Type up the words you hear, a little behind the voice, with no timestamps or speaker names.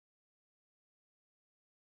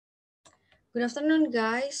Good afternoon,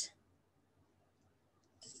 guys.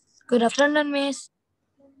 Good afternoon, Miss.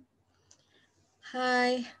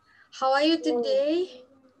 Hi. How are you today?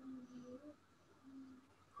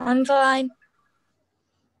 I'm fine.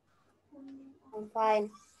 I'm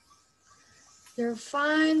fine. You're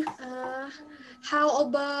fine. How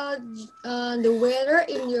about the weather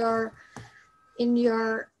in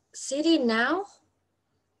your city now?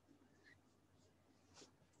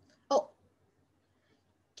 Oh,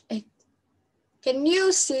 eh, can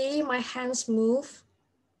you see my hands move?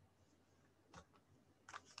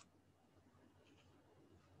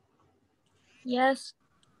 Yes.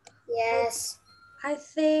 Yes. I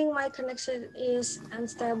think my connection is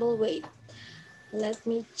unstable. Wait, let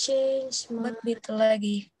me change my. Bit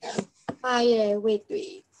lagi. Ah, yeah. Wait.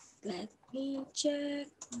 Let me check.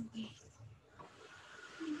 Wait.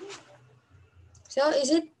 So,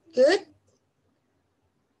 is it good?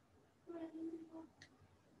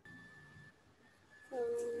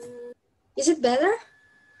 Is it better?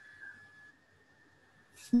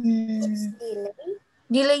 It's delay.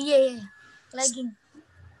 Delay, yeah. Lagging.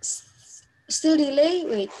 Still delay?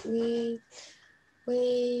 Wait.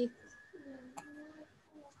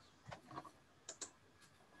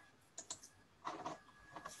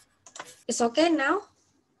 It's okay now?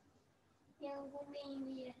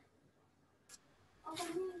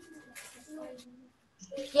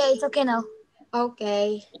 Yeah, it's okay now.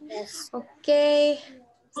 Okay. Yes. Okay.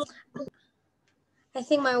 I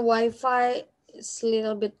think my Wi-Fi is a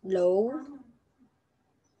little bit low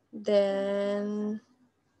than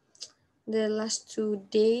the last 2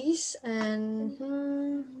 days. And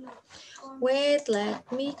wait, let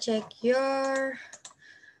me check your.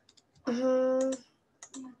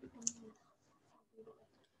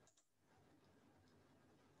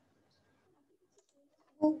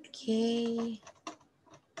 Okay.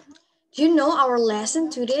 Do you know our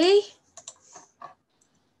lesson today?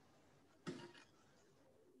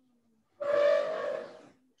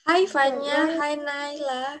 Hi Fanya, hi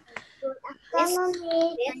Naila. Yes.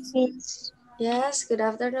 Yes. Yes, good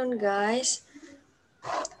afternoon guys.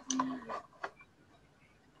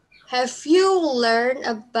 Have you learned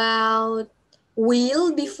about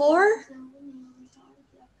wheel before?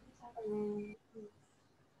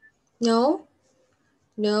 No?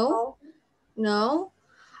 No? No?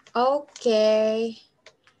 Okay.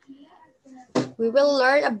 We will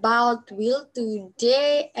learn about wheel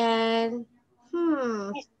today and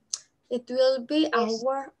it will be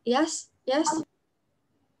our yes.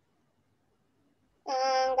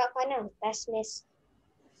 Enggak kan tes, Miss.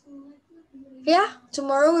 Yeah,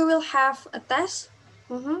 tomorrow we will have a test.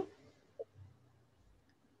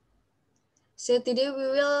 So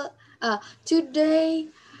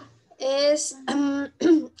today is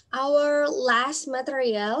our last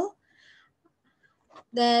material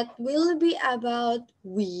that will be about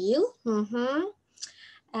wheel.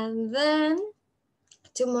 And then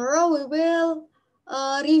tomorrow we will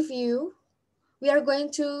review. We are going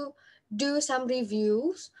to do some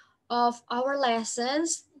reviews of our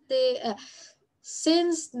lessons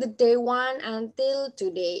since the day one until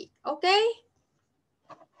today. Okay?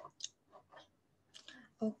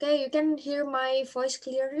 Okay, you can hear my voice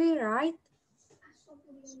clearly, right?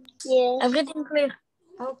 Yes. Everything clear.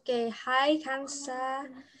 Okay, hi Kansa.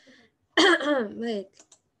 Wait,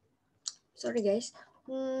 sorry guys.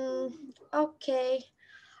 Okay,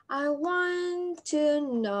 I want to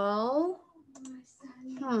know.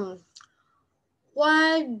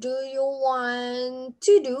 What do you want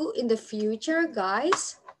to do in the future,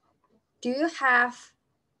 guys? Do you have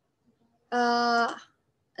a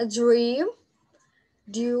dream?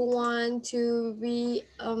 Do you want to be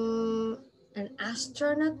an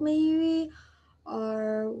astronaut maybe?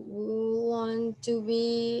 Or want to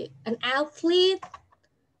be an athlete?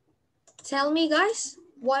 Tell me guys,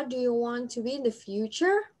 what do you want to be in the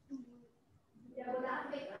future?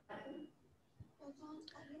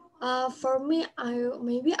 For me, I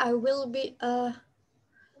will be a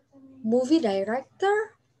movie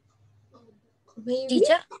director. Maybe.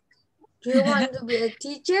 Teacher? Do you want to be a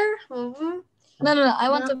teacher? No. I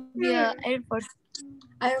want to be a Air Force.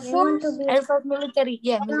 Air Force? Air Force military.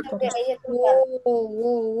 Yeah, military.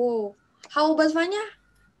 Whoa. How about Vanya?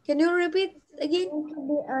 Can you repeat again? I want to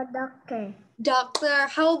be a doctor. Doctor.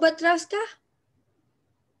 How about Raska?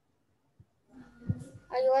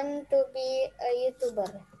 I want to be a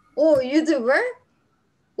YouTuber. Oh, YouTuber?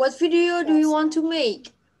 What video do you Yes. want to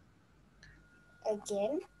make?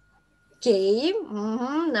 Again. Game?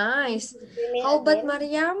 Nice. How about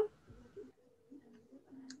Mariam?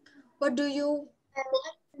 What do you? I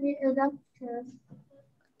want to be a doctor.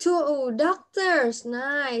 Two doctors.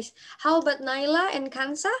 Nice. How about Naila and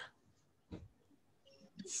Kansa?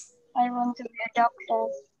 I want to be a doctor.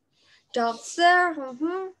 Doctor.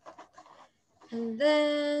 And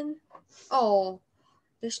then, oh,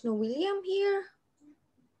 there's no William here.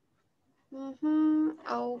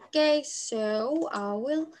 Okay, so I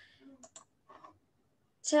will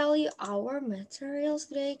tell you our materials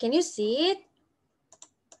today. Can you see it?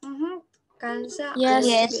 Kansa, I Yes.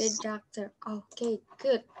 want to be a doctor. Okay,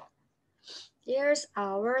 good. Here's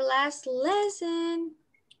our last lesson.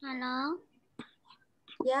 Hello.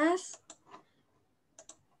 Yes?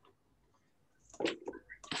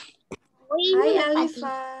 Hi,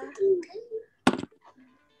 Alifa.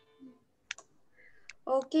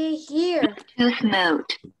 Okay, here. Tooth mode.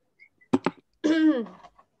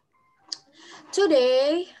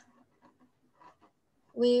 Today,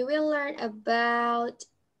 we will learn about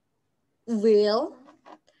will,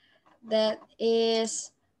 that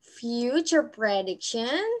is future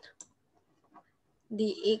prediction.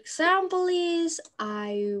 The example is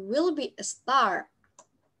I will be a star.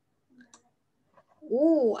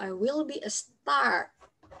 Oh, I will be a star.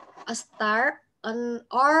 A star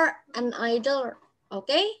or an idol.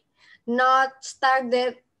 Okay? Not star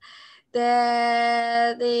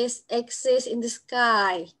that is exists in the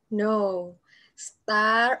sky. No.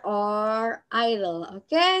 Star or idol.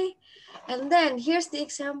 Okay? And then here's the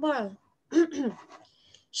example.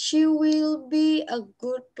 She will be a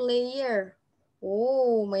good player.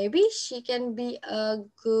 Oh, maybe she can be a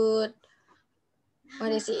good,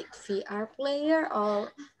 what is it, VR player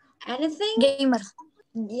or anything? Gamer.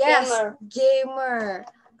 Yes, gamer.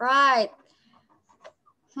 Right.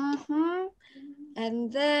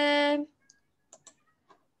 And then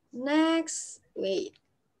next.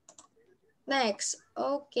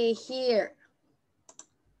 Okay, here.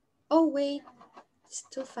 Oh, wait, it's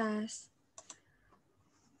too fast.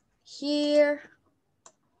 Here,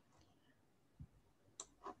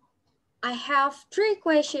 I have 3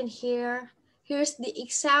 questions here. Here's the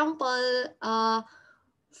example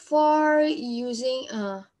for using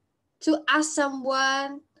to ask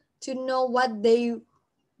someone to know what they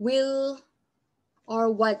will or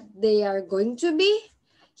what they are going to be.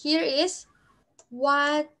 Here is,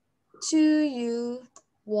 what do you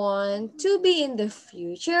want to be in the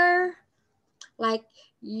future? Like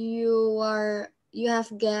you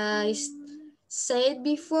have guys said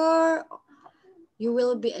before, you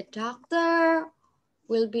will be a doctor,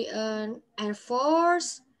 will be an air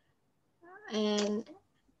force, and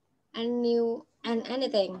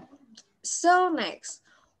anything. So next,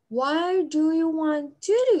 what do you want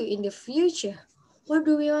to do in the future? What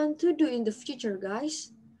do we want to do in the future,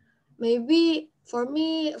 guys? Maybe for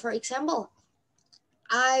me, for example,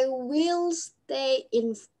 I will stay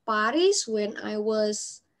in Paris when I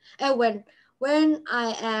was when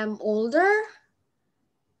I am older.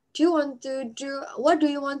 What do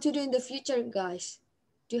you want to do in the future, guys?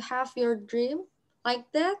 Do you have your dream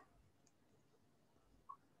like that?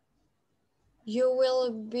 You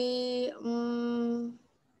will be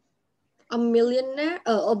a millionaire,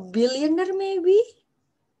 a billionaire maybe.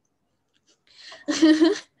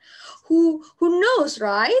 Who knows,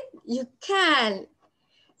 right? You can.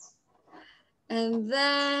 And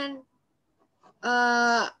then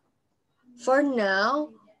for now,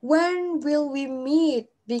 when will we meet?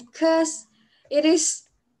 Because it is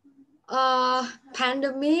a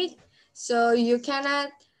pandemic, so you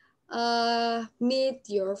cannot meet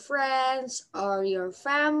your friends or your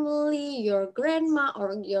family, your grandma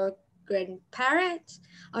or your grandparents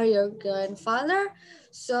or your grandfather.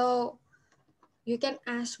 So you can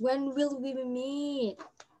ask, when will we meet?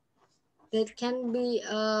 That can be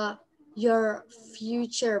your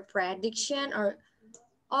future prediction,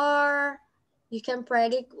 or you can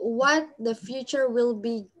predict what the future will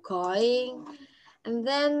be going. And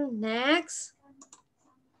then next,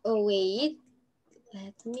 oh wait,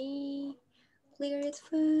 let me clear it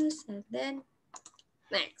first, and then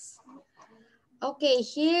next. Okay,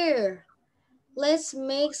 here, let's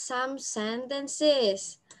make some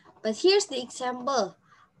sentences. But here's the example.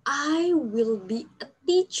 I will be a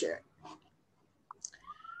teacher.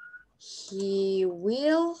 He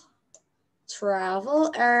will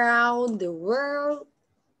travel around the world.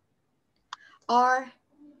 Or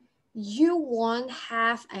you won't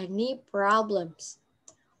have any problems.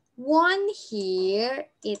 One here,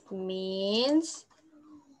 it means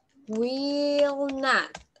will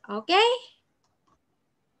not. Okay?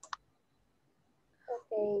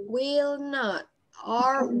 Okay. Will not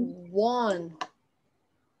or won't.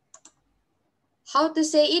 How to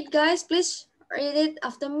say it, guys? Please read it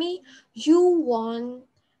after me. You won't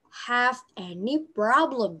have any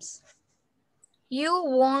problems. You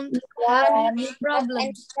won't One have have any any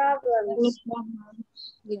problems. problems.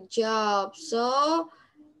 Good job. So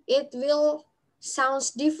it will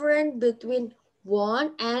sounds different between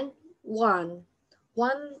one and one.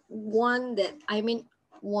 One that I mean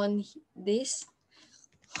one this.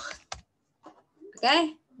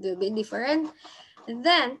 Okay, it will be different. And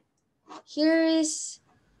then here is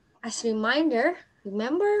as reminder,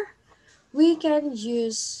 remember we can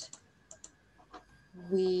use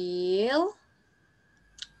will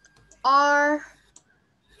or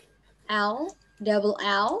double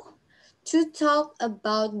L to talk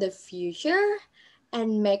about the future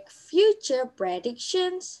and make future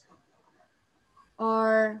predictions.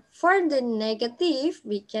 Or for the negative,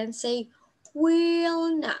 we can say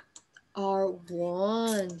will not or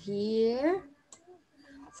won't here.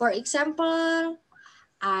 For example,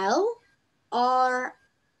 I'll or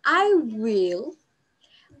I will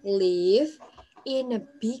live in a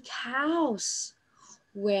big house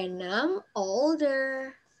when I'm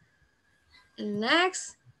older.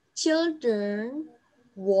 Next, children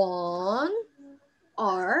won't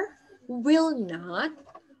or will not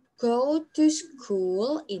go to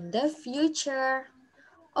school in the future.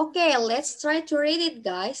 Okay, let's try to read it,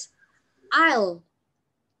 guys. I'll.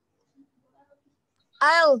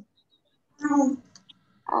 I'll.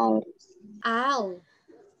 I'll. I'll.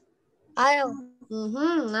 I'll.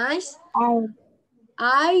 Nice. I'll.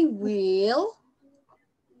 I will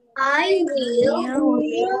I will.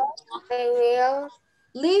 I will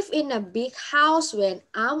live in a big house when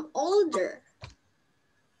I'm older.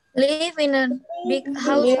 Live in a big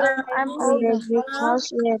house live when I'm in a older. big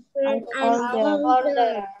house when I'm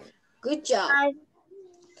older. Good job.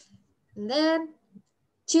 And then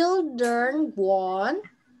children want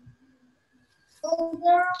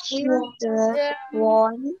Children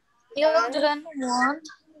want Children want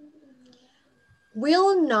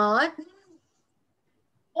will not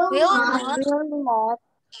will not will not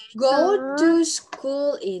go to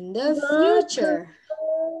school in the future.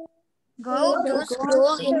 go to go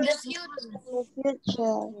school in to the school future. in the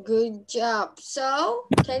future. Good job. So,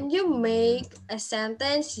 can you make a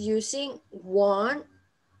sentence using want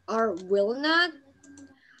or will not?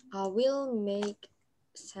 I will make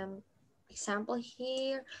some example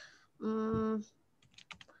here.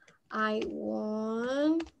 I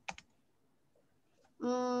want.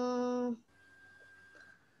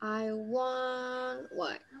 I want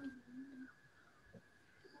what?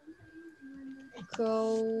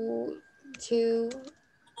 Go to.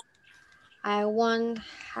 I won't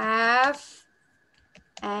have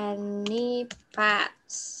any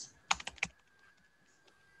pets.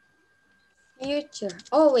 Future.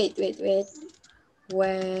 Oh, wait.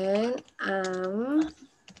 When I'm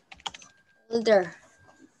older.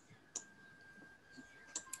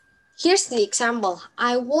 Here's the example.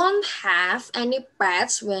 I won't have any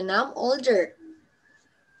pets when I'm older.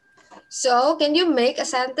 So, can you make a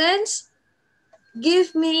sentence?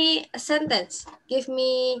 Give me a sentence.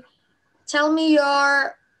 Tell me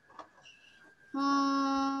your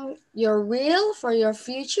will for your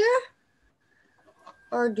future?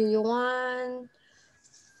 Or do you want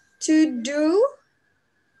to do?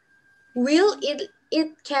 Will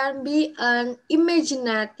it can be an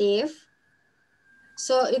imaginative.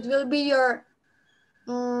 So it will be your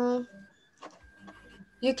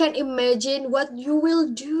you can imagine what you will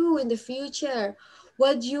do in the future,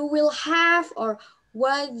 what you will have or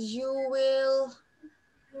what you will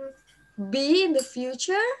be in the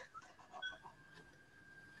future.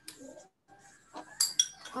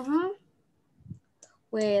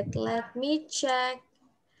 Wait, let me check.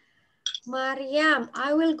 Mariam,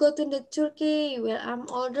 I will go to the Turkey when I'm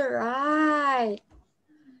older, right?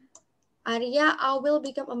 Arya, I will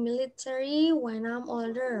become a military when I'm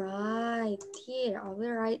older, right? Here, I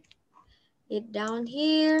will write it down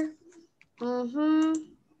here.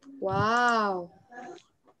 Wow.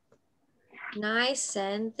 Nice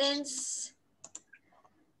sentence.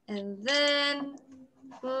 And then,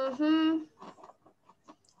 do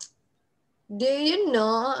you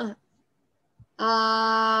know?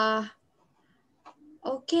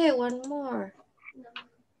 Okay, one more.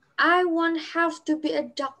 I won't have to be a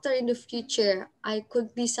doctor in the future. I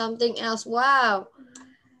could be something else. Wow.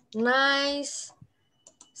 Nice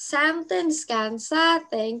sentence, Kansa.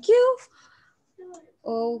 Thank you.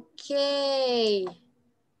 Okay.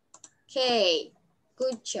 Okay.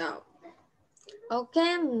 Good job.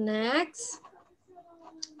 Okay, next.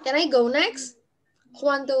 Can I go next?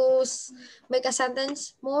 Want to make a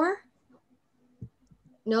sentence more?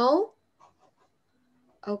 No?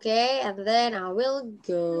 Okay, and then I will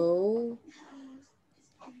go.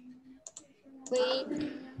 Wait,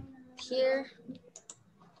 here.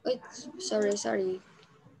 Wait, sorry.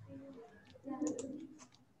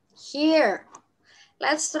 Here.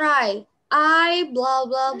 Let's try. I blah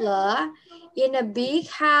blah blah in a big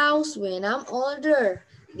house when I'm older.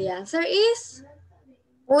 The answer is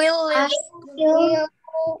Will I live. will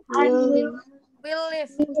I live. will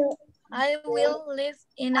live. I will live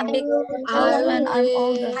in a I big will house I when I'm live.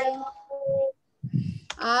 older. will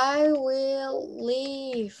I will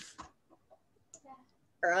leave.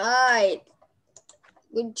 Right.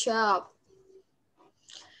 Good job.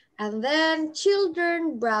 And then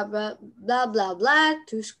children blah blah blah blah blah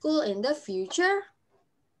to school in the future.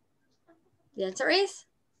 The answer is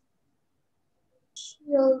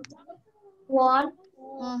One.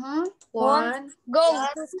 one. Go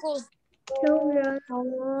to school. Children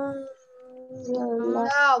Yeah,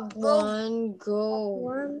 Go. one go.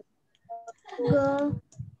 one go.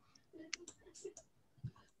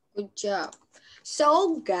 Good job.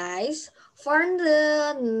 So guys, for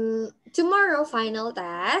the tomorrow final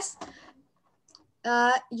test,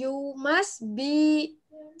 you must be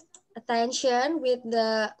attention with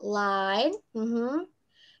the line.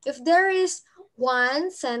 If there is one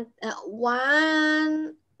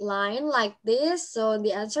line like this, so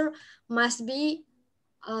the answer must be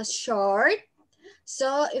short.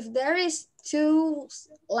 So if there is two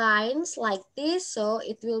lines like this, so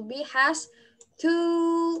it will be has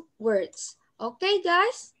two words. Okay,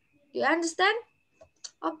 guys, do you understand?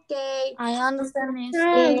 Okay. I understand, Miss.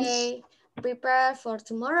 Okay. Prepare for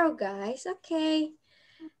tomorrow, guys. Okay.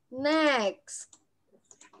 Next.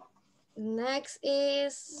 Next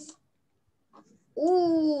is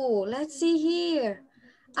let's see here.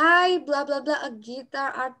 I blah blah blah a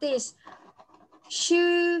guitar artist.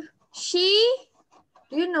 She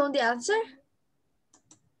do you know the answer?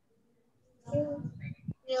 Will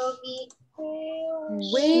be.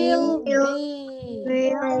 Will be. Will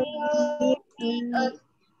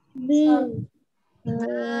be.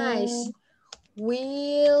 Nice.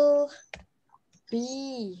 Will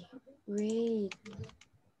be. Wait.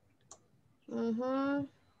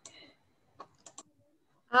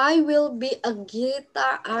 I will be a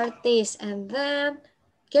guitar artist. And then,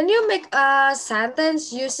 can you make a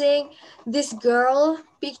sentence using this girl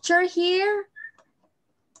picture here?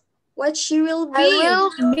 What she will I be?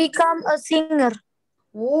 will become a singer.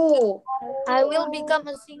 Whoa. I will become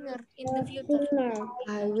a singer in the future.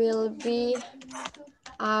 I will be,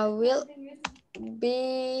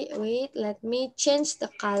 wait, let me change the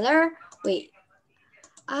color. Wait.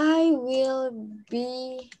 I will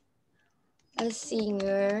be a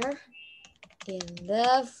singer in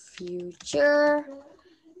the future.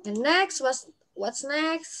 And next, what's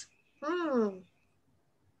next?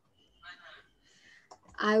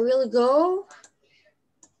 I will go.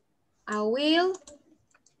 I will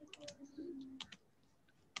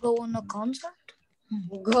Go on a concert.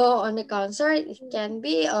 go on a concert. It can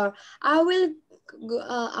be, or I will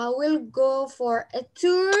go for a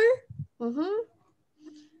tour. Oh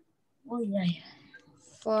yeah.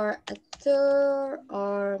 For a tour,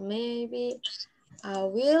 or maybe I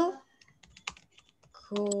will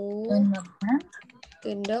go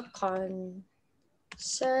to the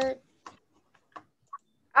concert.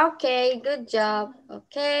 Okay, good job.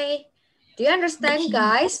 Okay. Do you understand,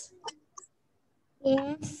 guys?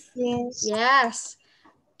 Yes. Yes. Yes.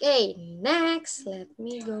 Okay, next. Let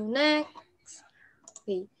me go next.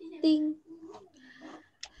 Waiting.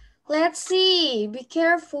 Let's see. Be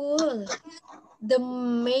careful. The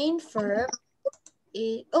main verb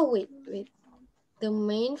is... Oh, wait. The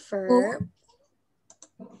main verb...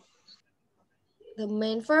 The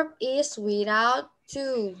main verb is without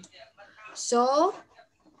to. So,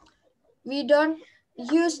 we don't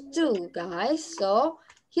use to, guys. So,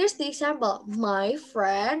 here's the example. My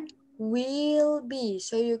friend will be.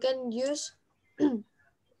 So, you can use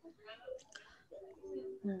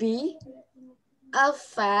be a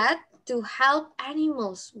fat to help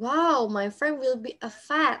animals. Wow, my friend will be a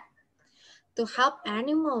fat to help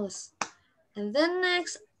animals. And then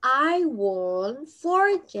next, I won't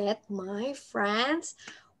forget my friends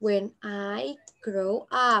when I grow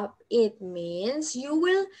up. It means you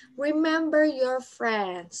will remember your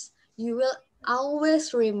friends. You will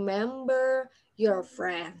always remember your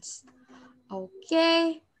friends.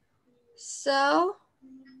 Okay, so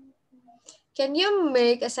can you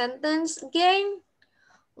make a sentence again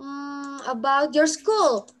about your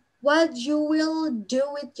school? What you will do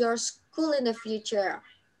with your school in the future?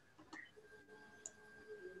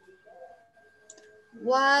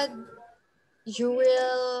 What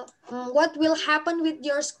what will happen with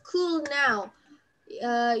your school now?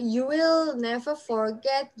 You will never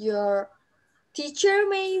forget your teacher,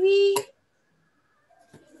 maybe.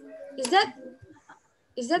 Is that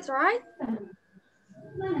right?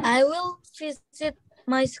 I will visit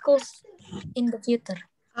my schools in the future.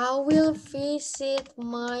 I will visit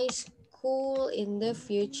my school in the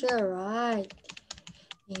future, right?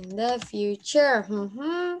 In the future.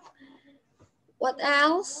 What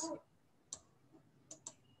else?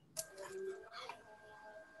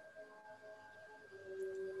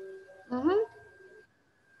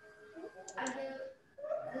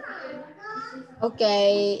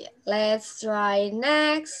 Okay, let's try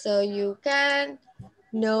next so you can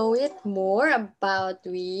know it more about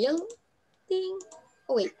real thing.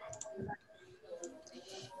 Oh, wait,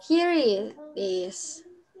 here it is.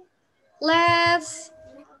 Let's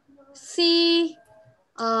see.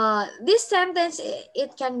 This sentence,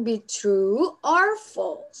 it can be true or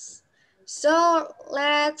false. So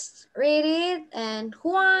let's read it, and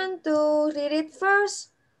who want to read it first?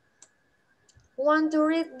 Who want to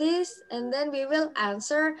read this, and then we will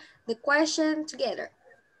answer the question together.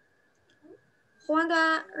 Who want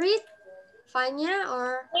to read? Fanya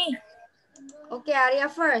or? Me. Okay, Arya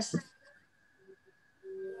first.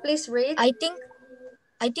 Please read. I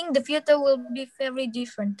think the future will be very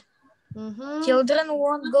different. Mm-hmm. Children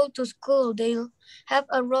won't go to school. They'll have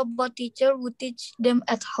a robot teacher who teach them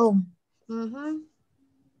at home. Mm-hmm.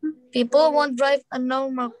 People won't drive a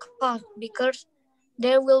normal car because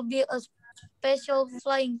there will be a special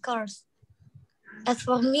flying cars. As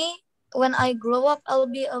for me, when I grow up, I'll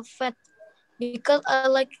be a vet because I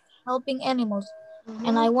like helping animals.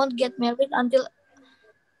 And I Mm-hmm. won't get married until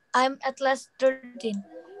I'm at least 13.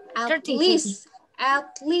 At 30, 30. least, at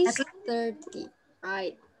At, least 30.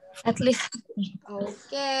 Right. at least 30.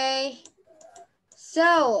 Okay.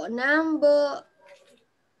 So,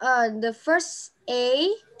 the first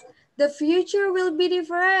A, the future will be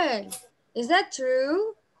different. Is that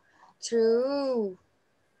true? True.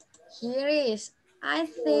 Here is, I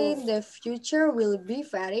think the future will be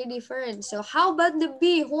very different. So how about the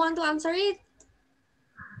B? Who want to answer it?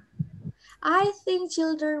 I think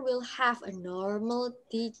children will have a normal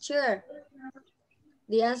teacher.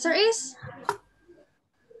 The answer is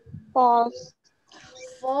False.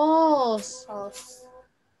 false. False.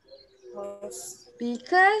 False.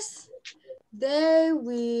 Because they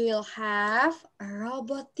will have a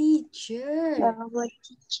robot teacher. Robot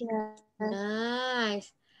teacher.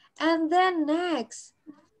 Nice. And then next,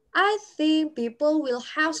 I think people will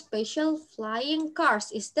have special flying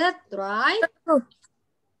cars. Is that right? True.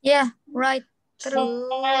 Yeah, right. True.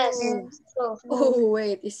 Yes. True. True. Oh,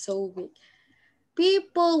 wait, it's so big.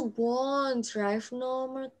 People won't drive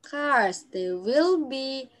normal cars. There will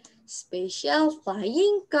be special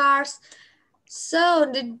flying cars. So,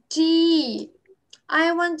 the D.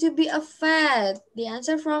 I want to be a vet. The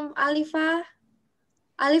answer from Alifa.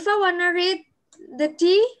 Alifa wanna read the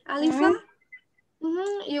D? Alifa?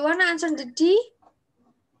 You wanna answer the D?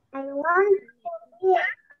 I want to be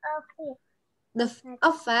a fish.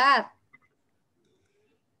 A vet.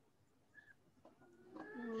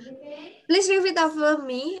 Please repeat after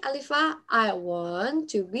me, Alifa. I want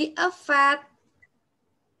to be a vet.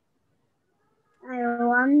 I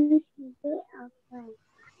want to be a fish.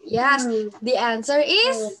 Yes, the answer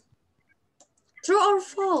is true or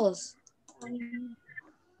false?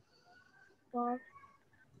 False.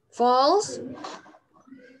 False?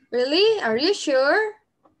 Really? Are you sure?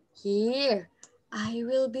 Here, I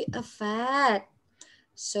will be a vet.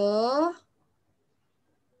 So,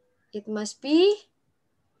 it must be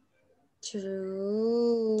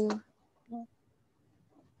true.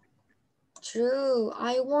 True.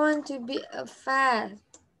 I want to be a vet.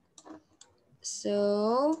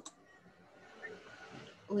 So,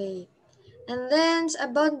 wait. And then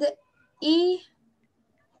about the E.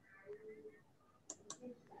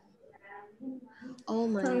 Oh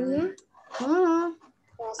my God.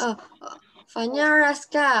 Oh, Fanya,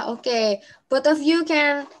 Raska. Okay. Both of you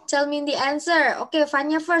can tell me the answer. Okay,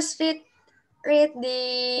 Fanya first read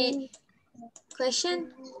the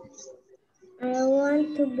question. I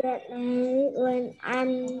want to get married when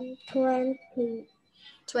I'm 20.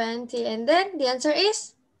 20. And then the answer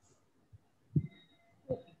is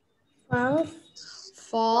False.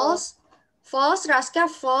 false. False, Raska,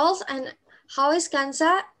 false. And how is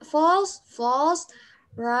Kansa? False, false.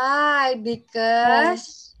 Right,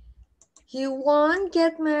 because he won't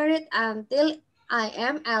get married until I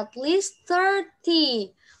am at least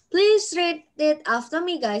 30. Please read it after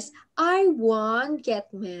me, guys. I won't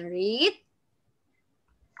get married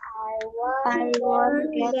I want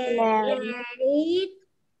to get married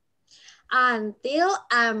until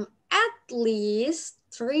I'm at least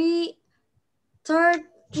 30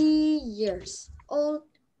 years old.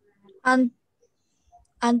 Un-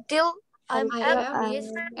 until I'm I at am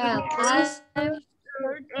least at least 30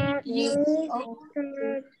 at years least old. 30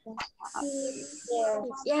 years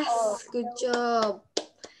yes, old. good job.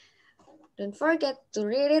 Don't forget to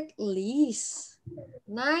read it, please.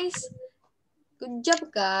 Nice. Good job,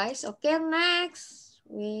 guys. Okay, next.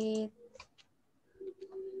 Waiting.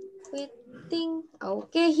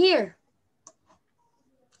 Okay, here.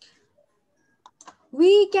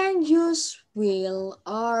 We can use will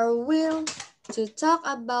or will to talk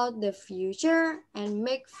about the future and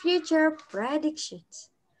make future predictions.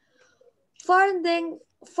 For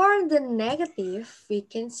the negative, we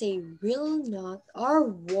can say will not or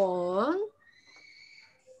won't.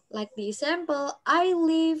 Like the example, I'll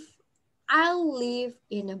live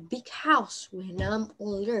in a big house when I'm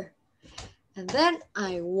older. And then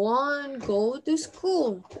I won't go to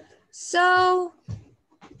school. So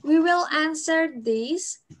we will answer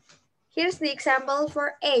this. Here's the example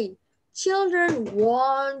for A. Children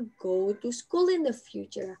won't go to school in the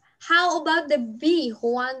future. How about the B?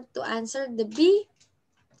 Who want to answer the B?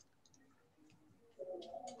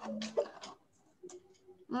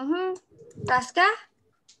 Raska?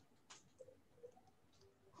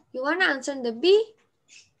 You want to answer the B?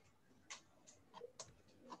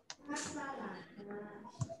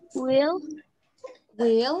 Will.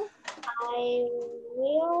 Will? I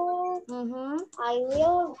will. Mm-hmm. I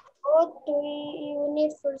will go to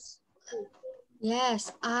university.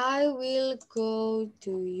 Yes, I will go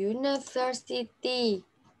to university.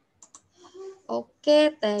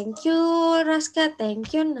 Okay, thank you, Raska.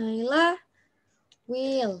 Thank you, Naila.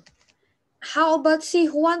 Will. How about C?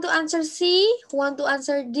 Who want to answer C? Who want to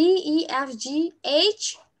answer D, E, F, G,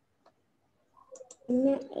 H?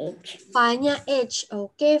 H. Fanya H.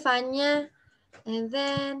 Okay, Fanya. And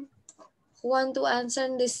then, who want to answer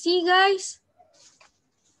the C, guys?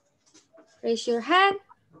 Raise your hand.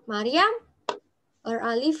 Mariam? Or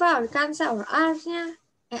Alifa? Or Kansa? Or Arya?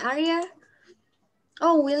 Arya?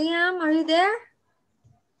 Oh, William, are you there?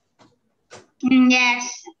 Yes.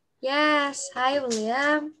 Yes. Hi,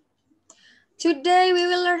 William. Today, we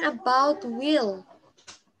will learn about will.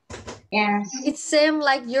 Yes. It's same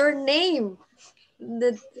like your name.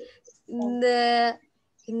 The in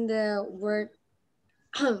the word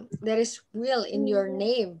there is will in your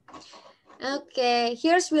name. Okay,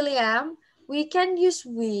 here's William. We can use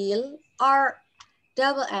will or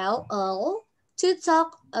double L to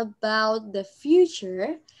talk about the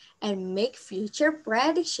future and make future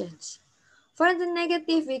predictions. For the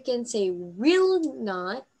negative, we can say will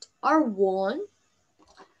not or won't.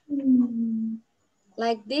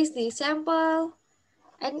 Like this, the example.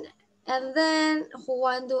 And then who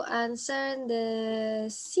want to answer the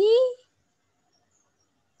C?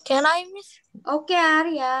 Can I, Miss? Okay,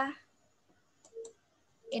 Arya.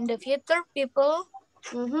 In the future, people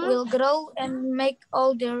will grow and make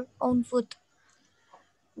all their own food.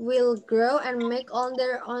 Will grow and make all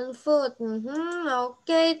their own food.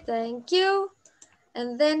 Okay, thank you.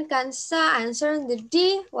 And then Kansa answer the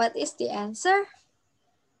D. What is the answer?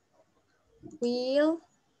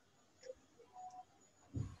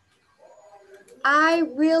 I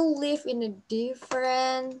will live in a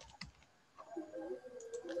different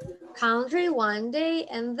country one day.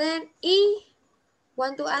 And then E.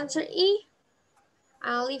 Want to answer E?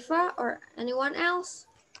 Alifa or anyone else?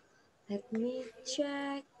 Let me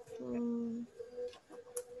check.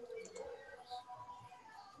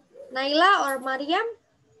 Naila or Mariam?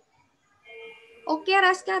 Okay,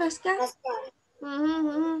 Raska.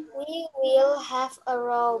 We will have a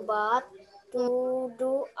robot to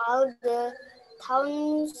do all the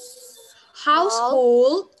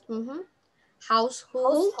Household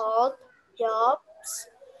jobs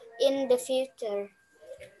in the future.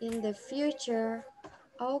 in the future.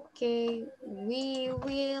 Okay, we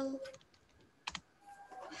will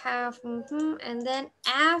have and then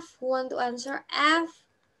F. Want to answer F?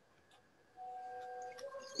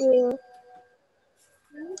 Will.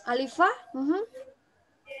 Alifa?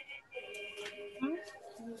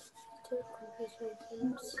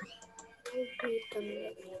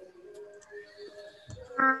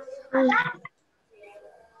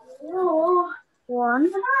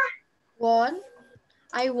 One. Want?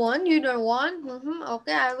 I want. You don't want?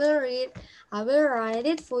 Okay, I will read. I will write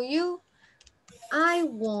it for you. I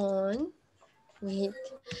want. Wait.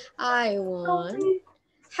 I want.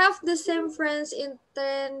 Have the same friends in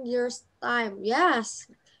 10 years time. Yes.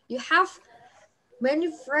 You have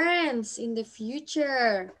many friends in the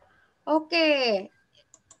future. Okay.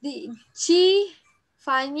 The G,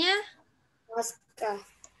 Fanya. Raska.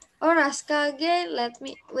 Oh, Raska again. Let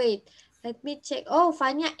me wait. Let me check. Oh,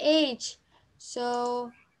 Fanya age.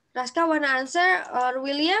 So, Raska wanna answer or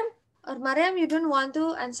William or Mariam? You don't want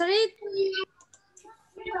to answer it?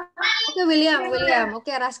 Okay, William.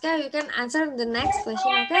 Okay, Raska, you can answer the next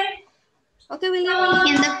question. Okay. Okay, William.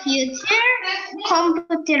 In the future,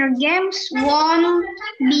 computer games won't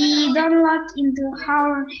be downloaded into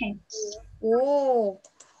our heads. Oh,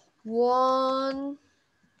 won't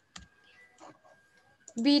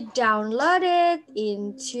be downloaded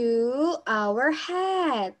into our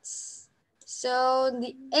heads. So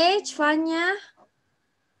the age, Fanya.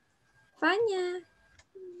 Fanya.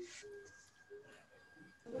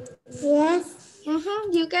 Yes,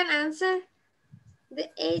 You can answer the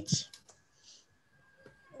age.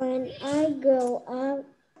 when I grow up,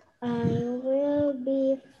 I will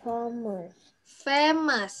be famous.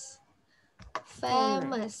 Famous.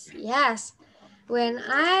 Famous. Yes. When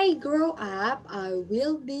I grow up, I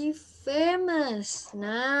will be famous.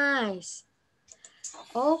 Nice.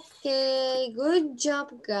 Okay, good job,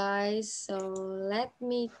 guys. So let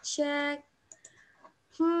me check.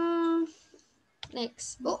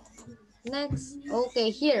 Next. Oh, next. Okay,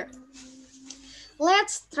 here.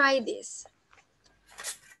 Let's try this.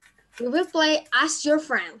 We will play Ask Your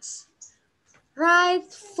Friends. Write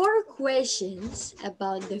 4 questions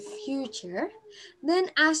about the future, then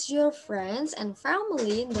ask your friends and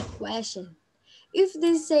family the question. If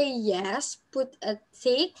they say yes, put a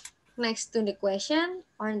tick next to the question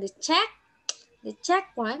or the check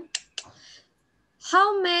one.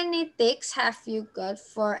 How many ticks have you got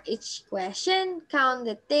for each question? Count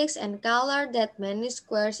the ticks and color that many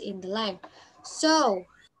squares in the line. So,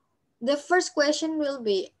 the first question will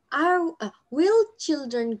be, will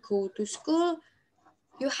children go to school?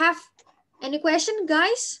 You have any question,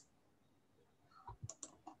 guys?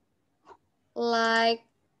 Like,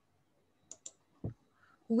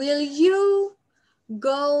 will you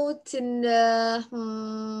go to the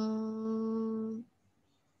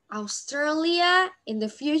Australia in the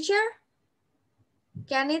future?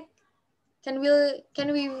 Can it? Can we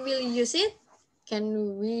really use it?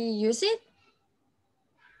 Can we use it?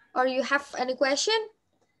 Or you have any question?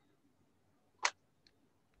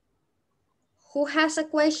 Who has a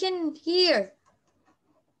question here?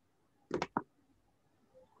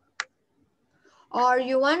 Or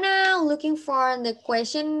you wanna looking for the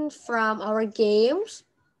question from our games?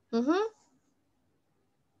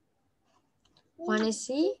 Wanna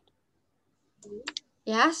see?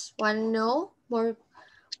 Yes, wanna know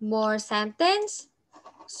more sentence?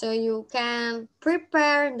 So you can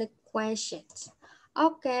prepare the questions.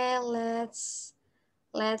 Okay,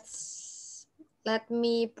 let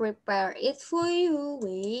me prepare it for you.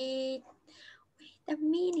 Wait a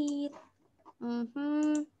minute.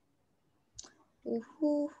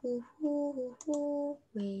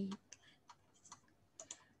 Wait,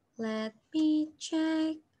 let me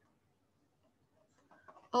check.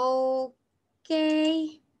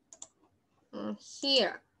 Okay,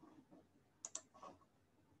 here.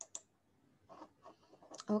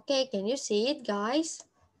 Okay, can you see it, guys?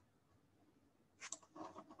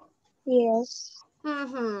 Yes.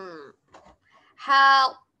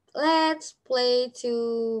 How? Let's play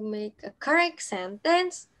to make a correct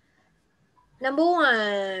sentence. Number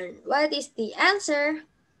 1. What is the answer?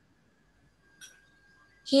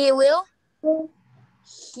 He will.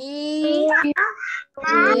 He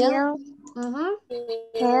Will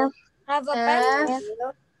will have Have a pet. have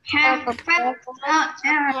Have a pet.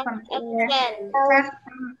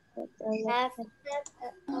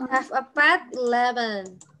 have a pet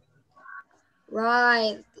 11.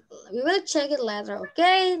 Right. We will check it later.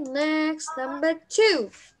 Okay. Next, number 2.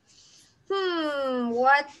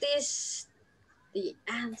 What is the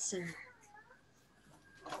answer?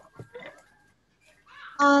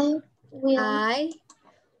 I will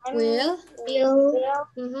I will.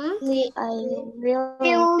 I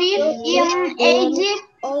will Live in Egypt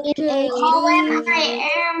Okay. when Live I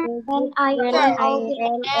am when I am older.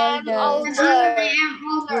 when I am older.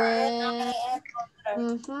 when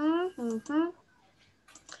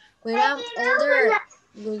when I'm older.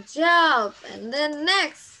 Good job. And then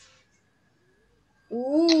next.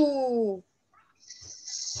 Ooh.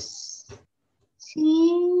 She,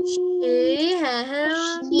 She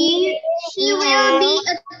she will be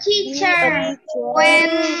a teacher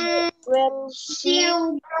when she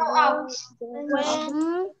grow up.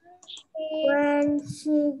 When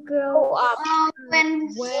she grow up. When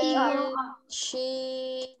she grow when up.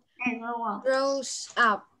 she Grow up. grows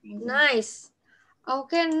up. Nice.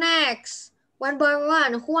 Okay, next. One by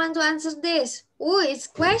one. Who want to answer this? Oh, it's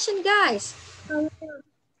question, guys.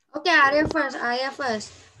 Okay, Arya first. Arya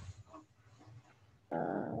first.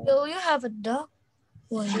 Will you have a dog?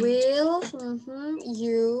 Will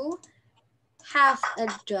you have a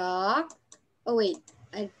dog? Oh wait,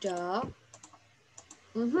 a dog.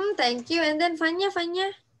 Thank you. And then Fanya.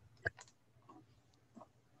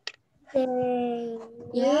 They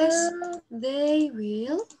Yes, they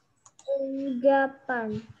will.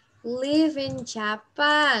 Japan. Live in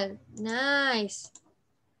Japan. Nice.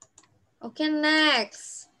 Okay,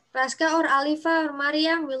 next. Raska or Alifa or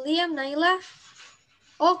Mariam, William, Naila?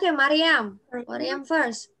 Okay, Mariam. Mariam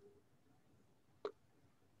first.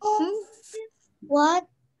 What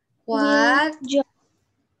What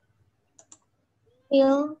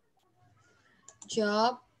will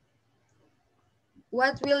job?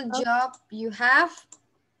 What will job you have?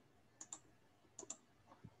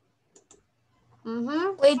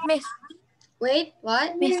 Wait, Miss. Wait,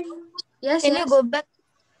 what? Miss, Yes, can you yes. go back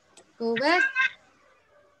Go back.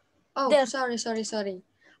 Oh, there? sorry.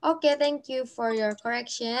 Okay, thank you for your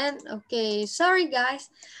correction. Okay, sorry guys.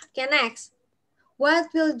 Okay, next. What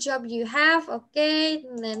will job you have? Okay,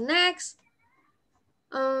 and then next.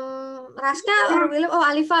 Raska or William? Oh,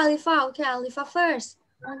 Alifa. Okay, Alifa first.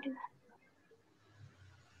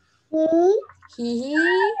 He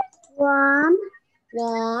one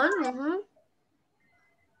won.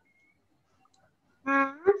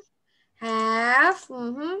 have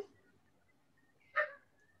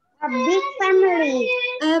Have a big family?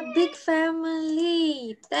 a big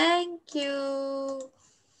family. Thank you.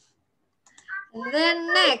 And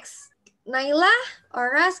then next, Naila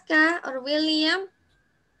or Raska or William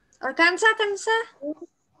or Kansa.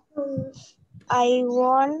 I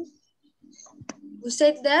want Who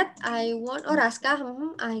said that? I won. Oh, Raska.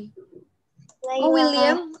 I. Oh, Layla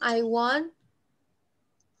William. I won.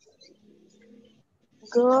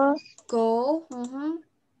 go Go.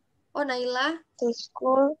 Oh, Naila. to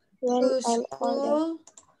school when To I'm older. school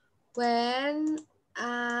when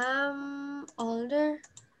I'm older.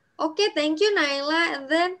 Okay, thank you, Naila. And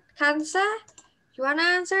then Kansa, you wanna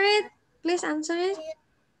answer it? Please answer it.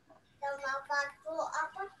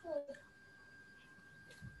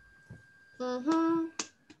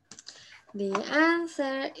 The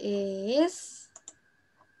answer is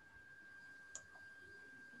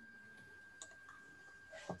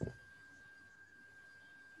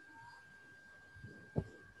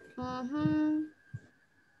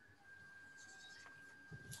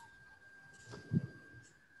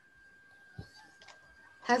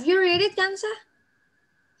Have you read it, Kansa?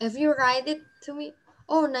 Have you write it to me?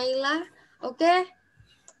 Oh, Naila. Okay.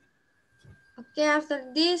 Okay,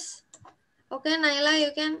 after this. Okay, Naila,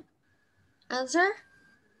 you can answer.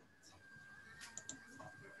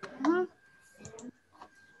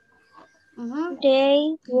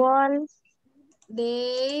 They want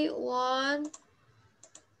They want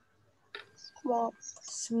smoke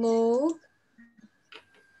smoke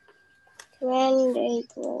when they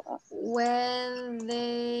grow up. when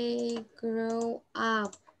they grow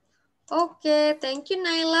up. Okay, thank you,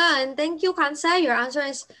 Naila, and thank you, Kansa. Your answer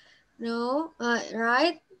is no,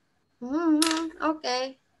 right?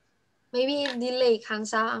 Okay, maybe it delay,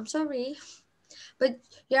 Kansa. I'm sorry, but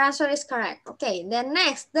your answer is correct. Okay, then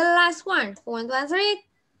next, the last one. Who want to answer it?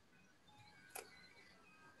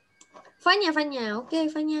 Fanya. Okay,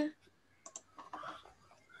 Fanya.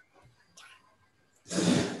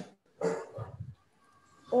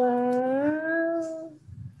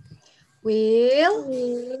 Will.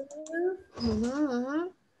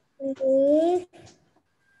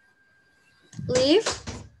 Live.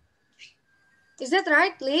 Is that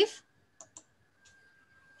right? Live.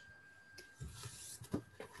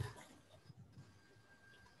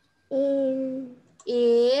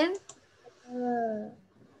 In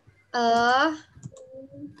a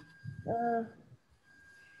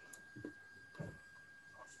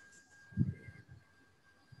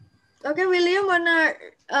Okay, William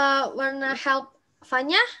wanna help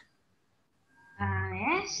Fanya?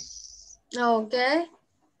 Yes. Okay.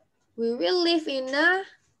 We will live in a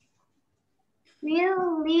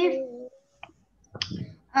We'll live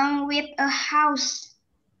with a house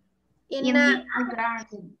in in a a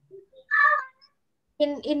garden.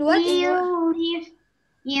 in what? We'll live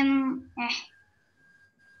in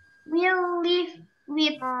we'll live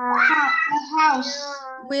with a house.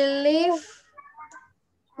 We live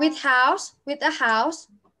with a house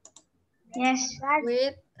Yes.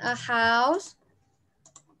 with a house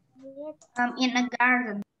In a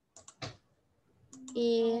garden.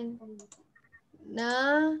 in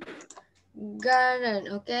a garden.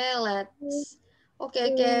 Okay, let's.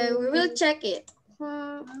 Okay. We will check it.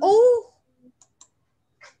 Oh,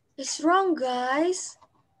 it's wrong, guys.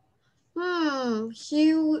 We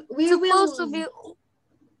Supposed to be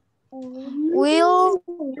will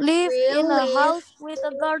live in will a live. house with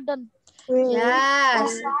a garden.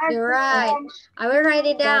 Yes, you're right. I will write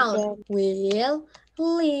it down. Garden. Will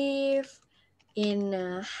live in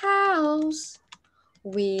a house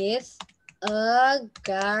with a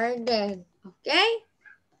garden. Okay?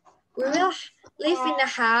 We will live in a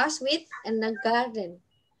house with and a garden.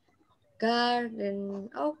 Garden.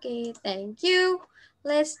 Okay, thank you.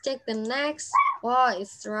 Let's check the next. Oh,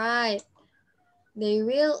 it's right. They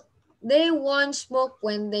won't smoke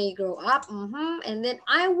when they grow up. And then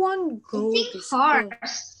I won't I go think to school.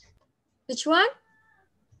 horse. Which one?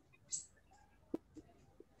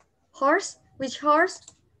 Horse? Which horse?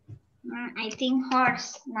 I think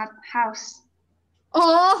horse, not house.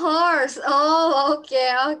 Oh, horse. Oh,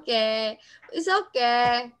 okay, okay. It's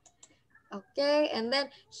okay. Okay, and then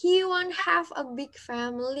he won't have a big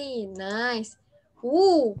family. Nice.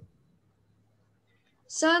 Ooh.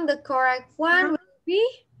 So the correct one will be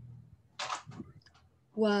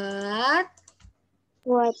what?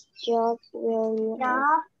 What job will you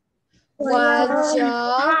have? What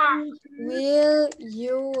job Have. will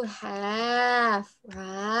you have?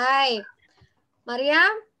 Right.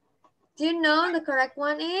 Mariam, do you know the correct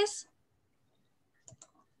one is?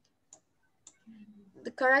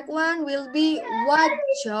 The correct one will be what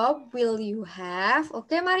job will you have?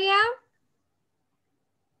 Okay, Mariam?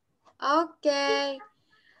 Okay.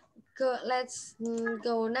 Go, let's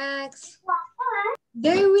go next.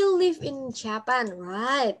 They will live in Japan,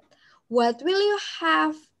 right? What will you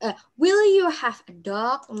have? Will you have a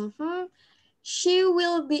dog? She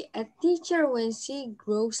will be a teacher when she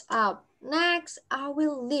grows up. Next, I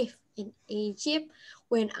will live in Egypt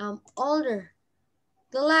when I'm older.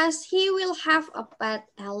 The last, he will have a pet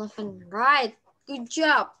elephant, right? Good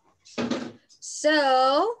job.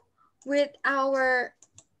 So, with our,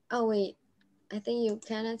 oh wait, I think you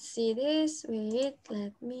cannot see this. Wait,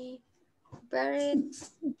 let me prepare it.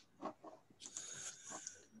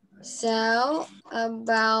 So,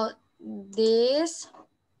 about this,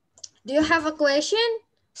 do you have a question?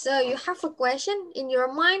 So, you have a question in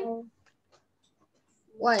your mind?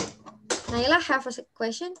 What? Naila have a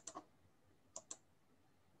question?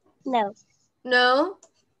 No. No?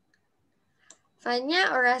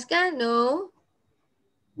 Fanya or Raska? No?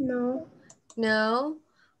 No. No?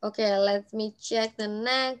 Okay, let me check the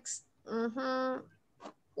next.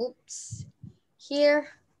 Oops.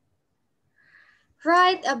 Here.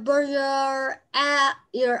 Write about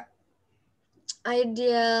your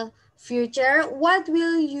ideal future. What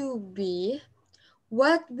will you be?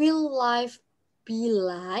 What will life be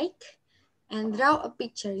like? And draw a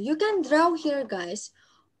picture. You can draw here, guys.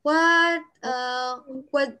 What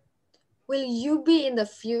will you be in the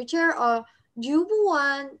future, or do you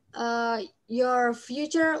want your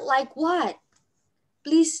future like what?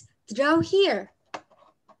 Please draw here.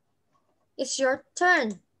 It's your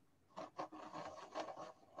turn.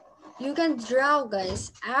 You can draw,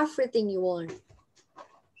 guys, everything you want.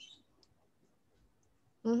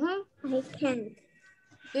 I can't.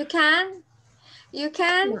 You can? You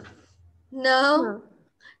can? No?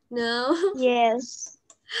 No? Yes.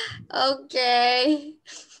 Okay.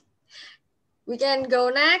 We can go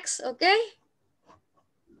next, okay?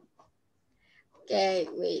 Okay,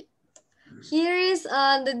 wait. Here is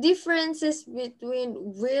the differences between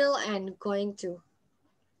will and going to.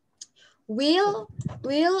 Will,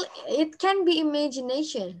 it can be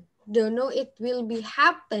imagination. Don't know it will be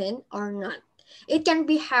happen or not. It can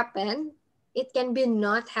be happen. It can be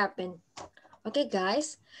not happen. Okay,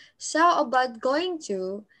 guys. So about going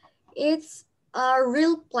to, it's a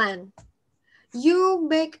real plan. You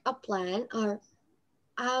make a plan, or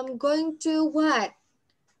I'm going to what?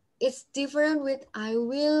 It's different with I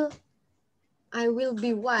will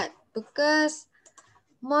be what? Because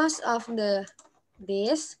most of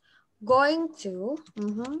this going to,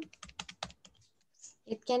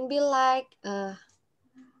 it can be like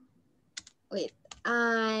wait,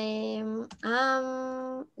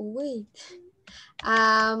 wait,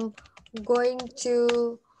 I'm going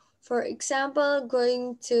to, for example,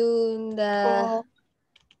 going to the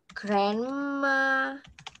grandma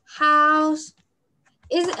house.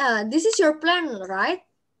 This is your plan, right?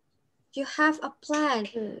 You have a plan.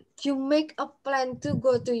 You make a plan to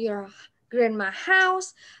go to your grandma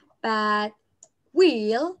house, but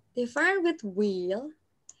will, different with will,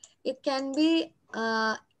 it can be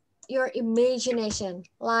your imagination.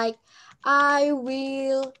 Like, I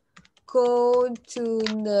will go to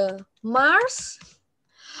the Mars,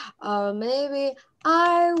 or maybe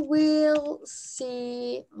I will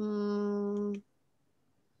see,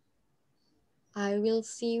 I will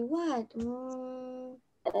see what?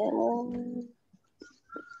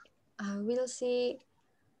 I will see.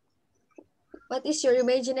 What is your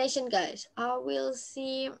imagination, guys? I will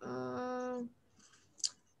see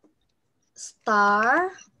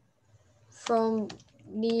star from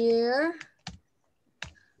near,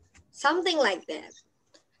 something like that.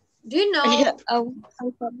 Do you know?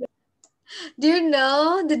 Do you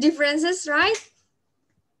know the differences, right?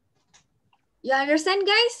 You understand,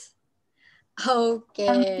 guys?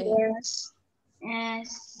 Okay. Yes.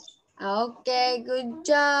 Yes. Okay, good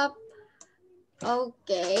job.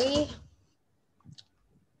 Okay.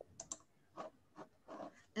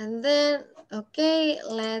 And then, okay,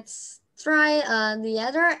 let's try the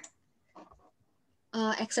other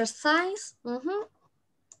exercise.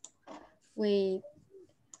 Wait.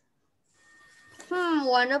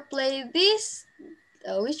 Wanna play this?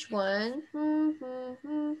 Which one?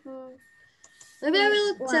 Maybe I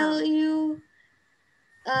will tell you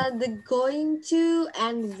the going to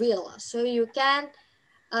and will, so you can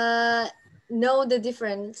know the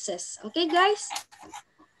differences. Okay, guys?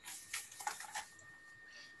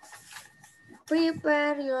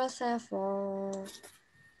 Prepare yourself for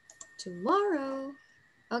tomorrow.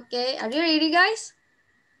 Okay, are you ready, guys?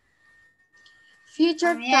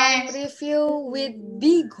 Future time Yes. review with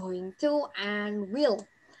be, going to, and will.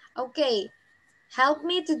 Okay, help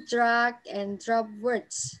me to drag and drop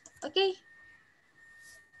words. Okay?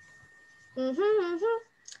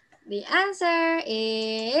 The answer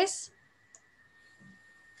is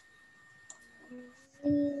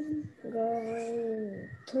Going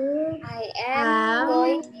to. I am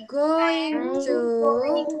I'm going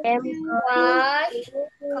to am wash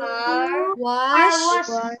car wash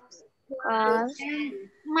Was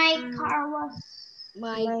my car was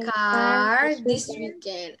my car this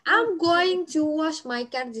weekend. I'm going to wash my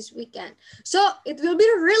car this weekend. So it will be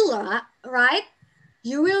real, right?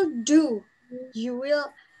 You will do. You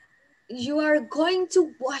are going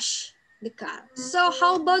to wash the car. So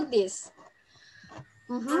how about this?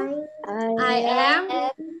 I am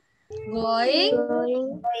going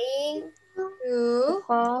to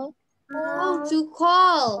to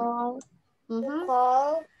call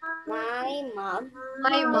call my mom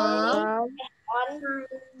my mom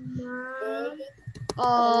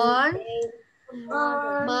on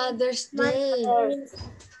on Mother's Day.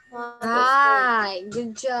 Right,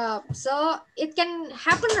 good job. So it can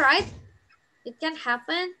happen, right? It can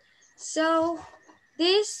happen. So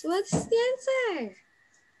what's the answer?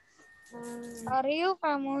 Are you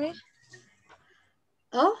family?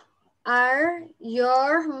 Oh, are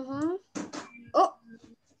your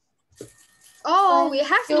oh we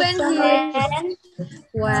have Your when here. family?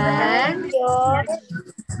 When your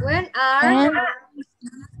when are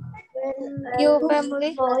And your you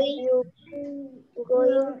family?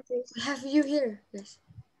 going we have you here? Yes.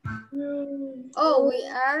 Oh, we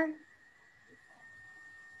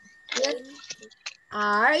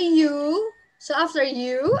are you? So after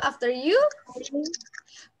you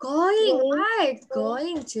going, right?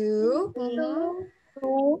 Going to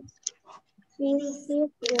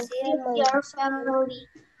your family.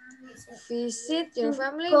 visit your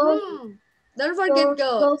family. Go Don't forget go.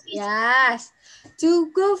 go visit. Yes.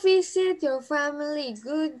 To go visit your family.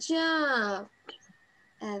 Good job.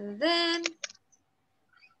 And then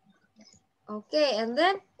okay, and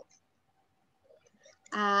then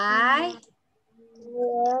I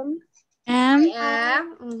am am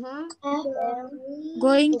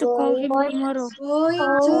going to call him tomorrow. going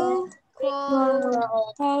to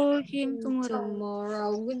Call him tomorrow.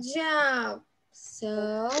 tomorrow. Good job.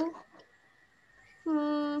 So,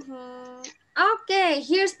 okay,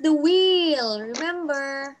 here's the wheel.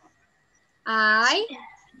 Remember, I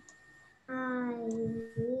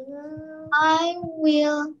I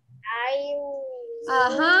will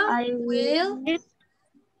will.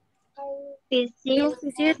 You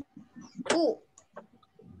visit.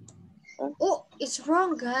 Oh, it's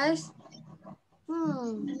wrong, guys.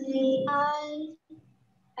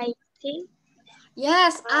 I think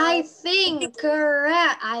Yes, I think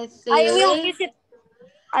correct. I I will think visit.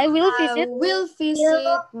 I will I visit will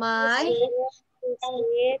visit my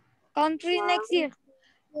country next year.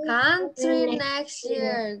 country next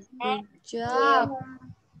year. Good job.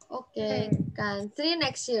 Okay, country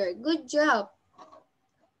next year. Good job.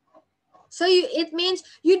 So it means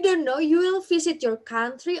you don't know you will visit your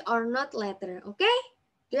country or not later. Okay?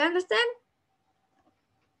 Do you understand?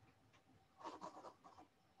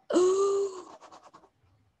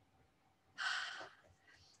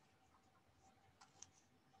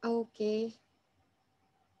 Okay.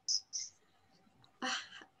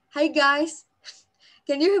 Hi guys.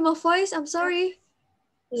 Can you hear my voice? I'm sorry.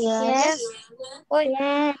 Yes.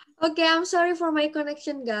 Oh, Okay, I'm sorry for my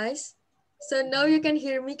connection, guys. So now you can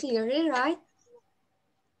hear me clearly, right?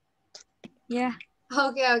 yeah.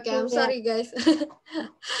 Okay, I'm sorry, guys.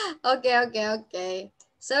 Okay.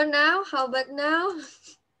 So now, how about now?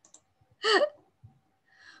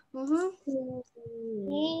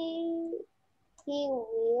 he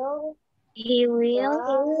will he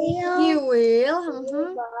will He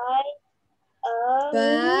will buy a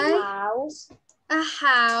buy A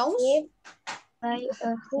house. If Buy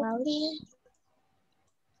a house.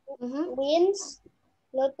 wins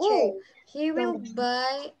Oh, lottery. he will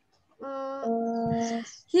buy.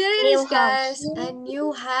 Here it New is, guys. A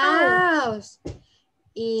new house.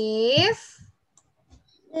 If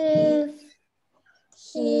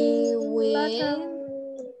he wins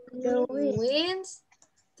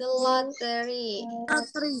the lottery.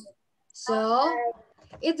 So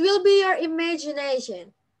it will be your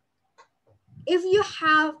imagination. If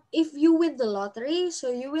you win the lottery,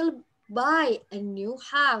 so you will buy a new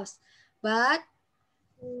house. But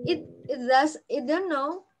it don't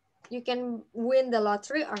know you can win the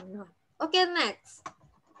lottery or not. Okay, next.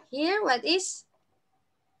 Here, what is?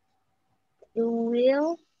 You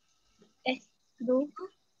will do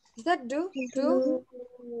Is that do? you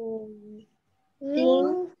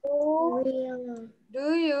Think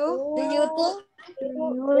Do you? do you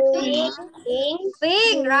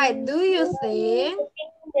Think, right? Do you think the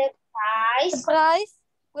the price price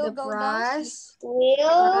will the go down? price?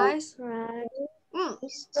 will Price?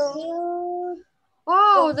 still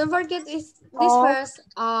Oh, don't forget is this Oh, verse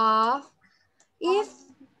of if.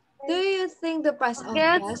 Do you think the price of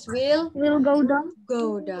gas gas will will go down.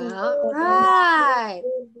 go down? Right.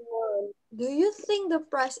 Do you think the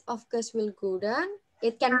price of gas will go down?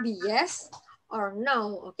 It can be yes or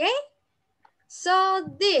no, okay? So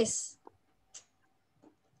this.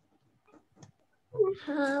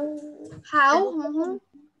 How? How?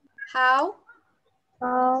 How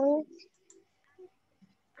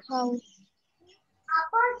how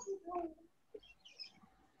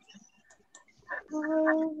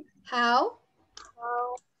How?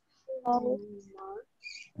 how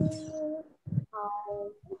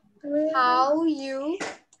How you?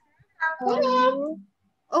 how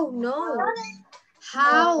Oh no.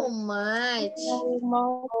 How much?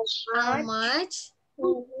 much How much?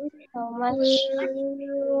 how much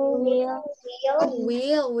will Oh,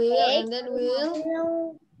 will, and then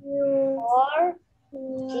will or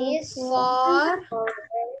will this for.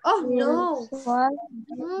 Oh will no. what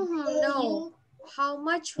No. How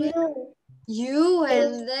much will you you,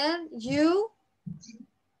 and then you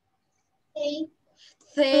take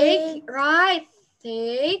take, right?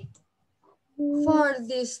 Take for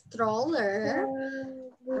this stroller.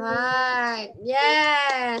 Right.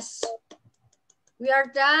 Yes. We are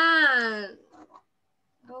done.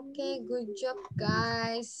 Okay, good job,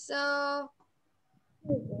 guys. So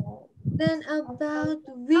then about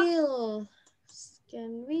will.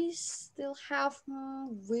 Can we still have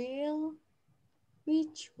will?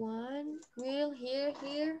 Which one? Will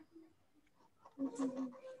here?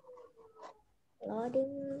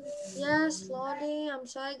 loading Yes, loading. I'm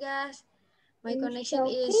sorry, guys. My connection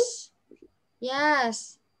Shopee? is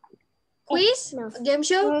yes. Quiz? No. Game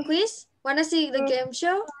show? Quiz? Wanna see the game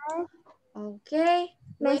show? Okay.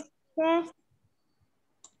 Wait.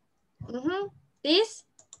 This?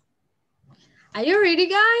 Are you ready,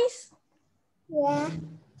 guys? Yeah.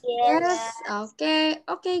 Yes. Okay.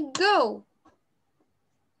 Okay, go.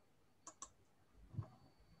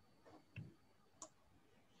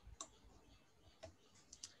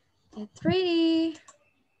 Get ready.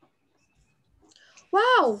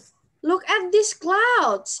 Wow. Look at these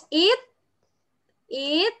clouds.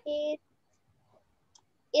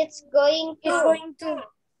 It's going to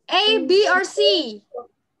A, B, or C?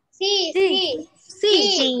 C.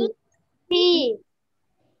 C. C.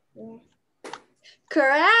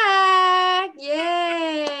 Correct.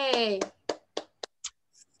 Yay.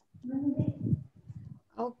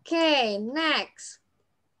 Okay, next.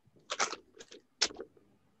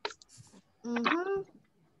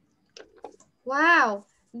 Wow.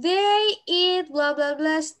 They eat blah blah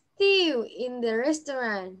blah stew in the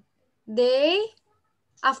restaurant.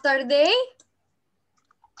 After they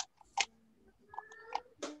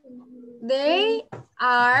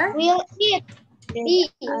are Will eat. B.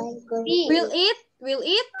 will eat. Will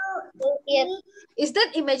eat. Is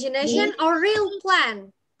that imagination or real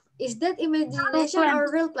plan? Is that imagination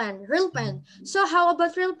or real plan? Real plan. So how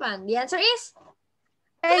about real plan? The answer is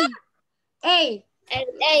A. A.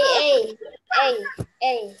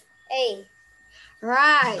 A.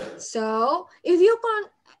 Right. So if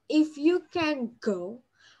you can go,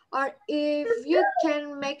 or if you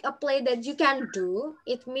can make a play that you can do,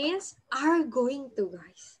 it means are going to,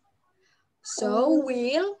 guys. So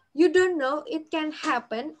will, you don't know it can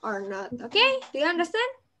happen or not. Okay? Do you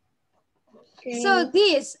understand? So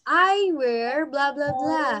this, I wear blah blah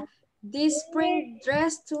blah. This spring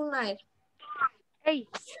dress tonight. A.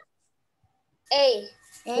 A.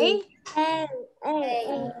 A?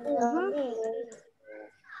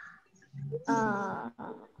 Uh,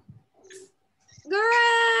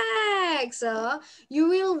 Correct! So you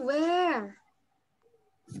will wear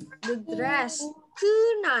the dress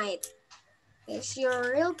tonight. It's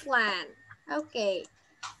your real plan. Okay.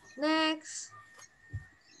 Next.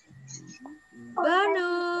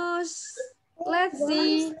 Bonus. Let's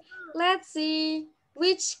see. Let's see.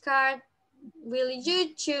 Which card will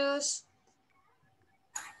you choose?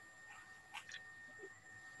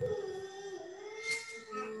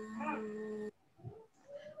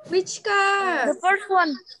 Which card? The first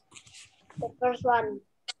one. The first one.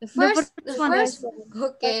 The first? The one. first?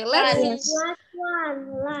 Okay, let's see. Last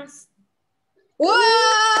one. Last.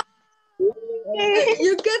 Wow!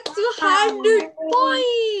 You get 200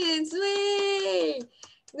 points. Wait.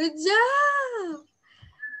 Good job.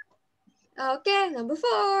 Okay, number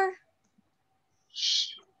 4.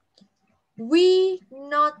 We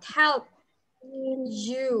not help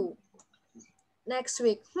you next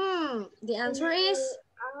week. The answer is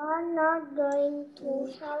are not going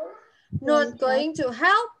to help. not going to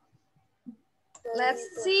help. Let's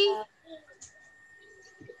see.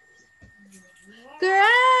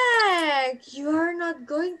 Correct. You are not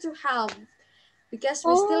going to help because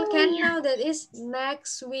we still can know that is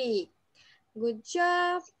next week. Good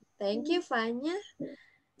job. Thank you, Fanya.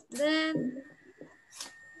 Then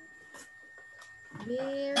be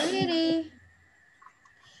ready.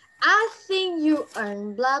 I think you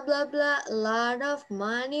earn blah blah blah a lot of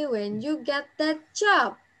money when you get that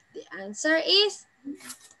job. The answer is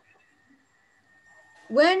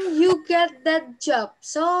when you get that job.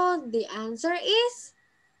 So the answer is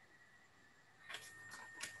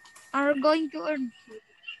Are going to earn.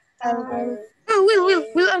 Will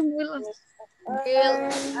Will earn.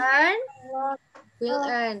 will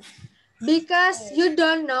earn. Because you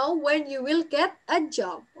don't know when you will get a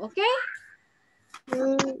job. Okay?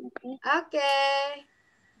 Okay.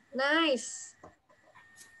 Nice.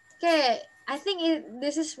 Okay. I think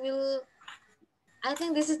this is the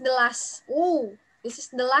last. Oh, this is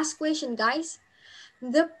the last question, guys.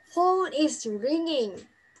 The phone is ringing.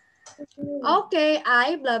 Okay,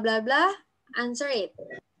 I blah blah blah. Answer it.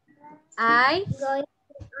 I'm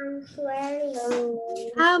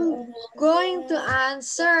going to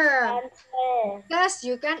answer. Yes,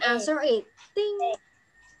 you can answer it. Ding.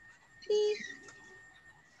 Ding.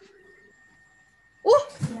 Oh,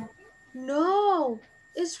 no,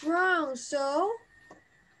 it's wrong. So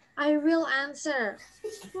I will answer.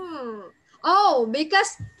 Oh,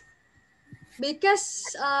 because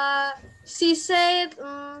she said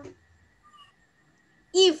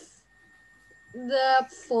if the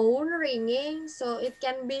phone ringing, so it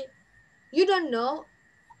can be, you don't know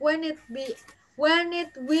when it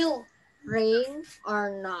will ring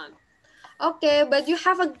or not. Okay, but you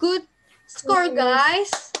have a good score,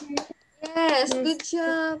 guys. Yes, good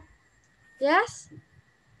job. Yes.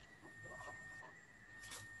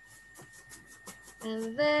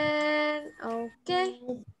 And then okay.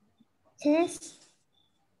 Yes.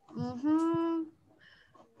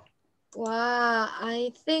 Wow,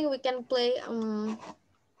 I think we can play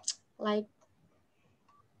like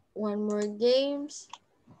one more games.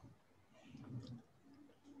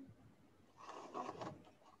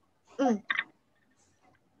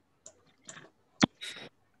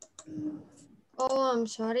 Oh, I'm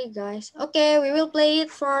sorry, guys. Okay, we will play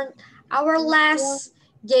it for our last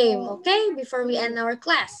game, okay? Before we end our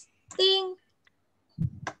class. Ding.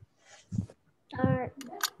 I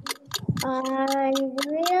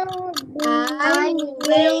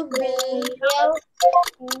will be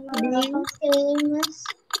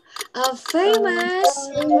a famous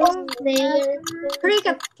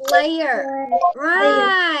cricket player.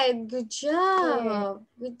 Right, good job.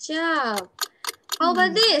 Good job. How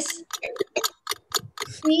about this?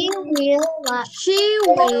 She will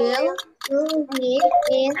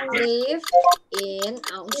live in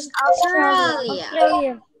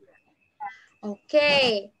Australia.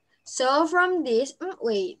 Okay, so from this,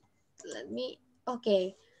 wait,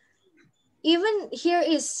 okay. Even here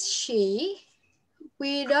is she.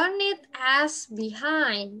 We don't need S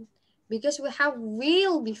behind because we have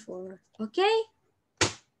will before, okay?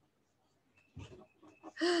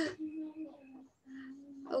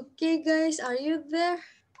 Okay, guys, are you there?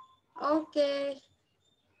 Okay.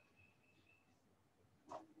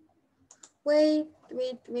 Wait.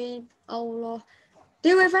 Allah.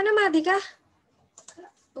 Dia wifi-nya mati kah?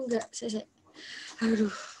 Oh, enggak, saya. Aduh.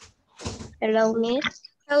 Hello, Miss.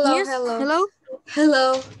 Hello, Yes. Hello,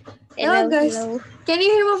 guys. Hello. Can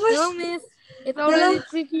you hear my voice? Hello, Miss. It's already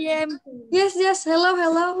 3 p.m. Yes. Hello.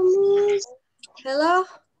 Hello,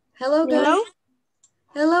 guys. Hello?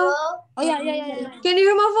 Hello? Oh yeah. Can you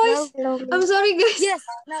hear my voice? Hello. I'm sorry, guys. Yes.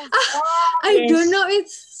 Now. I don't know.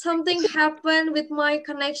 It's something happened with my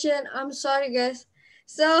connection. I'm sorry, guys.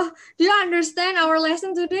 So, do you understand our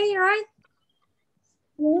lesson today, right?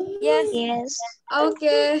 Yes. Yes.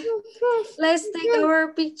 Okay. Let's take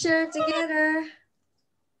our picture together.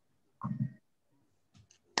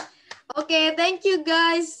 Okay, thank you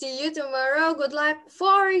guys. See you tomorrow. Good luck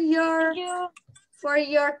for your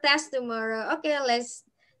test tomorrow. Okay, let's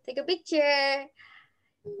take a picture.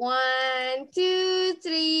 1, 2,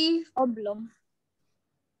 3. Oh belum.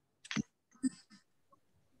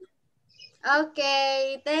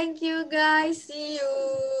 Okay, thank you guys. See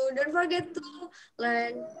you. Don't forget to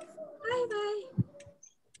learn. Bye bye.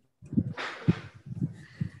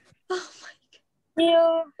 Oh my God. See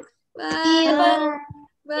you. See Bye. you.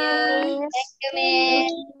 Bye. Miss. Thank you,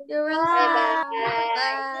 Miss. You're Bye-bye. welcome.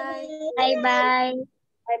 Bye. Bye bye.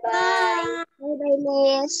 Bye-bye. Bye bye,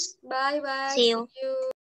 Miss. Bye bye. See See you. you.